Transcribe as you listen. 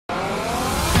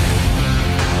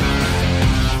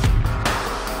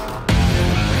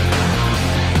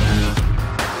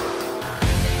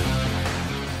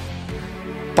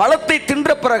பழத்தை தின்ற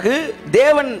பிறகு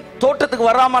தேவன் தோட்டத்துக்கு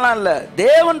வராமலாம் இல்ல,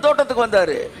 தேவன் தோட்டத்துக்கு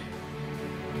வந்தாரு.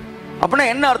 அப்படின்னா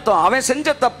என்ன அர்த்தம்? அவன்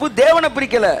செஞ்ச தப்பு தேவனை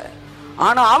பிரிக்கல,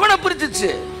 ஆனா அவனை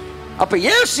பிரிச்சுச்சு. அப்ப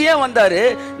இயேசு ஏன் வந்தாரு?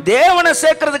 தேவனை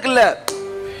சேர்க்கிறதுக்கு இல்ல,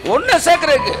 ஒன்ன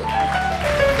சேர்க்கிறதுக்கு.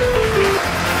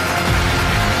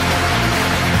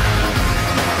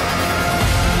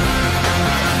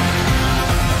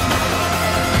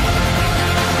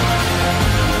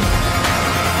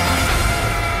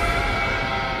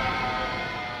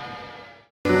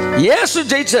 இயேசு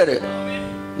ஜெயிச்சாரு.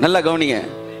 நல்லா கவனிங்க,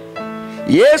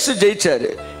 இயேசு ஜெயிச்சாரு.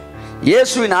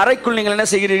 இயேசுவின் அறைக்குள் நீங்கள் என்ன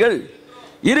செய்கிறீர்கள்?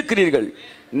 இருக்கிறீர்கள்.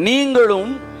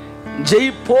 நீங்களும்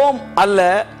ஜெயிப்போம் அல்ல,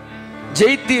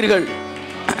 ஜெயித்தீர்கள்.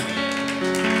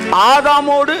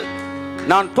 ஆதாமோடு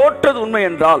நான் தோற்றது உண்மை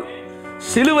என்றால்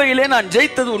சிலுவையிலே நான்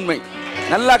ஜெயித்தது உண்மை.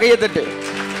 நல்லா கையை தட்டு.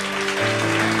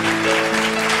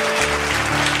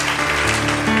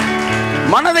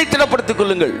 மனதை திடப்படுத்திக்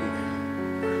கொள்ளுங்கள்.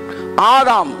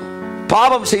 ஆதாம்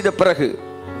பாவம் செய்த பிறகு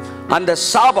அந்த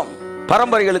சாபம்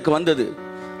பரம்பரைகளுக்கு வந்தது,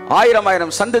 ஆயிரம்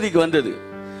ஆயிரம் சந்ததிக்கு வந்தது.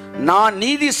 நான்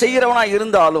நீதி செய்கிறவனா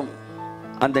இருந்தாலும்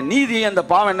அந்த நீதியை அந்த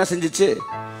பாவம் என்ன செஞ்சிச்சு?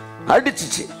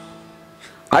 அடிச்சிச்சு.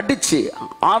 அடிச்சு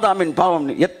ஆதாமின் பாவம்.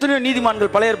 எத்தனையோ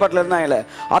நீதிமான்கள் பழைய ஏற்பாட்டில் இருந்தாங்கல்ல,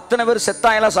 அத்தனை பேர்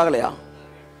செத்தாயெல்லாம் சாகலையா?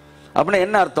 அப்படின்னா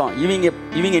என்ன அர்த்தம்?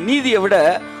 இவங்க நீதியை விட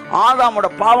ஆதாமோட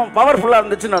பாவம் பவர்ஃபுல்லா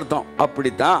இருந்துச்சுன்னு அர்த்தம்.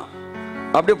 அப்படித்தான்.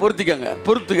 அப்படியே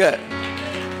பொறுத்துக்க.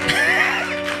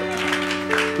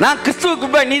 நான்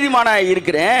கிறிஸ்துவுக்கு நீதிமானா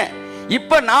இருக்கிறேன்.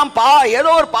 இப்ப நான்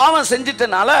ஏதோ ஒரு பாவம்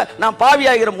செஞ்சிட்டனால நான்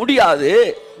பாவியாகிற முடியாது.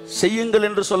 செய்யுங்கள்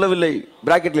என்று சொல்லவில்லை,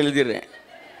 பிராக்கெட்ல எழுதிடுறேன்.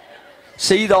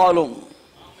 செய்தாலும்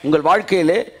உங்கள்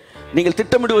வாழ்க்கையிலே நீங்கள்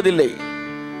திட்டமிடுவதில்லை.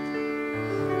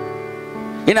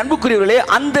 என் அன்புக்குரியவர்களே,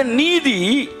 அந்த நீதி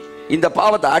இந்த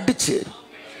பாவத்தை அடிச்சு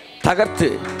தகர்த்து,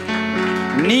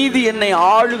 நீதி என்னை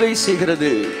ஆளுகை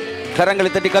செய்கிறது.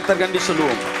 கரங்களை தட்டி கர்த்தர் நன்றி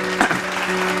சொல்லுவோம்.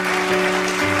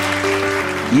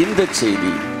 இந்த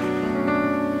செய்தி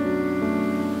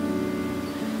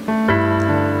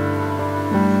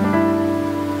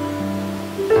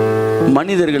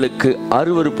மனிதர்களுக்கு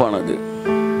அருவருப்பானது,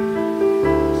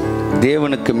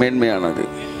 தேவனுக்கு மேன்மையானது.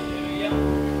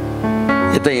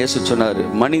 இதை இயேசு சொன்னாரு,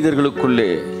 மனிதர்களுக்குள்ளே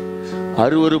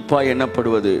அருவருப்பாய்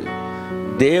எண்ணப்படுவது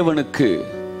தேவனுக்கு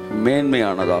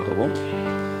மேன்மையானதாகவும்,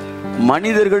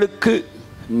 மனிதர்களுக்கு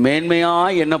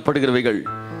மேன்மையாய் எண்ணப்படுகிறவைகள்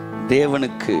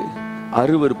தேவனுக்கு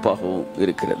அருவருப்பாகவும்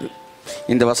இருக்கிறது.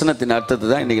 இந்த வசனத்தின் அர்த்தத்தை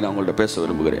தான் இன்னைக்கு நான் உங்கள்ட்ட பேச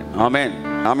விரும்புகிறேன். ஆமென்,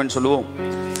 ஆமென் சொல்லுவோம்.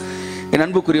 என்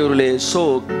அன்புக்குரியவர்களே, சோ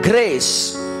கிரேஸ்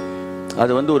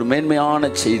அது ஒரு மேன்மையான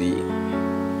செய்தி.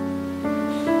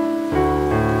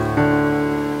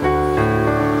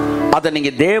 அதை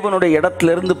நீங்க தேவனுடைய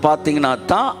இடத்துல இருந்து பார்த்தீங்கன்னா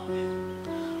தான்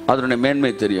அதனுடைய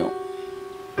மேன்மை தெரியும்.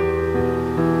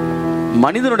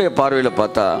 மனிதனுடைய பார்வையில்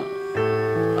பார்த்தா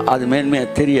அது மேன்மையா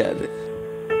தெரியாது.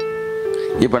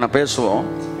 இப்ப நான் பேசுவோம்,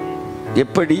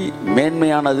 எப்படி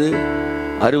மேன்மையானது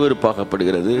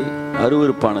அருவருப்பாகப்படுகிறது,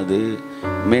 அருவருப்பானது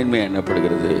மேன்மை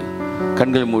எண்ணப்படுகிறது.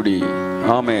 கண்கள் மூடி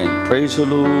ஆமென் பிரைஸ்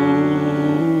சொல்லு.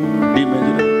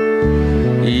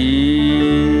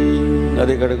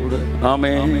 அதே கடக்கூட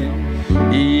ஆமென்.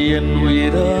 என்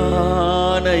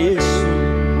உயிரான இயேசு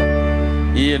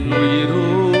என்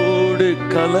உயிரோடு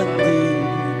கலந்து,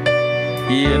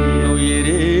 என்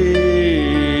உயிரே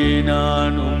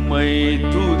நான் உம்மை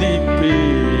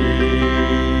துதிப்பேன்,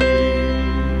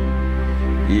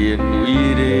 என்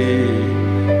உயிரே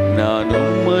நான்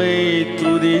உம்மை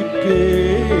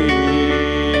துதிப்பேன்.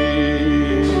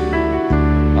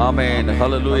 ஆமென்,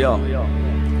 ஹல்லேலூயா,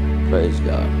 பிரைஸ்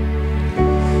காட்.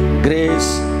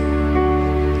 கிரேஸ்,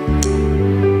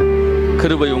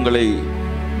 கிருபை உங்களை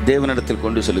தேவனிடத்தில்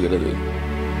கொண்டு செல்கிறது.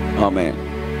 ஆமென்.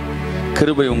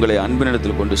 கிருபை உங்களை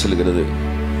அன்பினிடத்தில் கொண்டு செல்கிறது.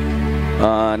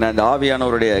 நான் இந்த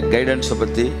ஆவியானவருடைய கைடன்ஸை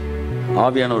பற்றி,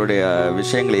 ஆவியானவருடைய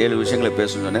விஷயங்களை 7 விஷயங்களை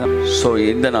பேசணும்னு சொன்னேன். ஸோ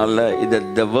இந்த நாளில்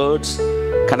இந்த words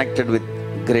connected with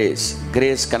grace,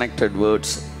 grace connected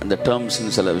words, அந்த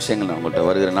டேர்ம்ஸ்னு சில விஷயங்கள் நான் உங்கள்கிட்ட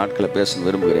வருகிற நாட்களை பேச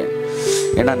விரும்புகிறேன்.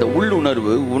 ஏன்னா அந்த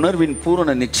உணர்வின்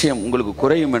பூரண நிச்சயம் உங்களுக்கு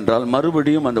குறையும் என்றால்,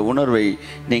 மறுபடியும் அந்த உணர்வை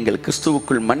நீங்கள்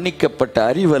கிறிஸ்துவுக்குள் மன்னிக்கப்பட்ட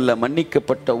அறிவல்ல,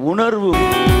 மன்னிக்கப்பட்ட உணர்வு.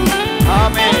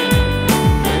 ஆமென்.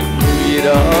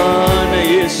 உயிரான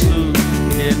இயேசு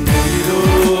என்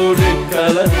உயிரோடு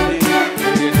கலந்து,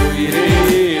 என் உயிரே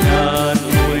நான்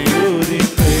உம்மை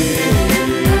துதிப்பேன்,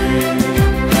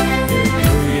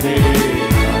 என் உயிரே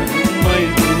நான் உம்மை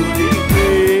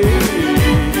துதிப்பேன்.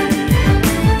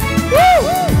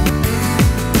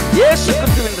 இயேசு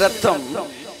கிறிஸ்துவின் ரத்தம்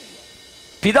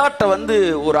பிதாட்ட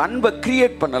ஒரு அன்பை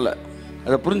கிரியேட் பண்ணல.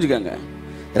 அதை புரிஞ்சுக்கங்க.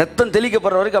 ரத்தம்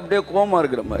தெளிக்கப்படுற வரைக்கும் அப்படியே கோமா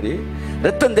இருக்கிற மாதிரி,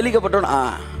 ரத்தம் தெளிக்கப்பட்டவன்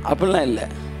அப்படிலாம் இல்லை.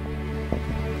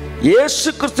 இயேசு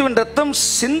கிறிஸ்துவின் ரத்தம்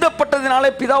சிந்தப்பட்டதினாலே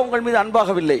பிதா உங்கள் மீது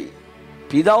அன்பாகவில்லை.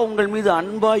 பிதா உங்கள் மீது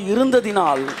அன்பாய்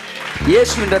இருந்ததினால்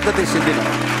இயேசுவின் ரத்தத்தை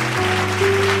சிந்தினார்.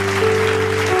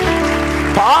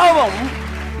 பாவம்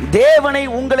தேவனை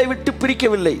உங்களை விட்டு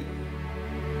பிரிக்கவில்லை,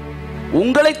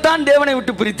 உங்களைத்தான் தேவனை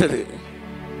விட்டு பிரித்தது.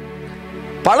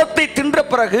 பழத்தை தின்ற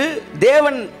பிறகு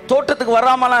தேவன் தோட்டத்துக்கு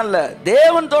வராமலாம் இல்ல,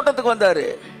 தேவன் தோட்டத்துக்கு வந்தாரு.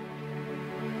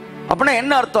 அப்படின்னா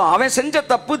என்ன அர்த்தம்? அவன் செஞ்ச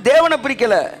தப்பு தேவனை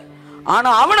பிரிக்கல, ஆனா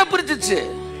அவனை பிரிச்சிச்சு.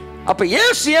 அப்ப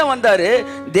இயேசு ஏன் வந்தாரு?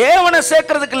 தேவனை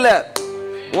சேர்க்கிறதுக்கு இல்ல,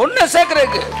 ஒன்ன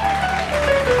சேர்க்கிறதுக்கு.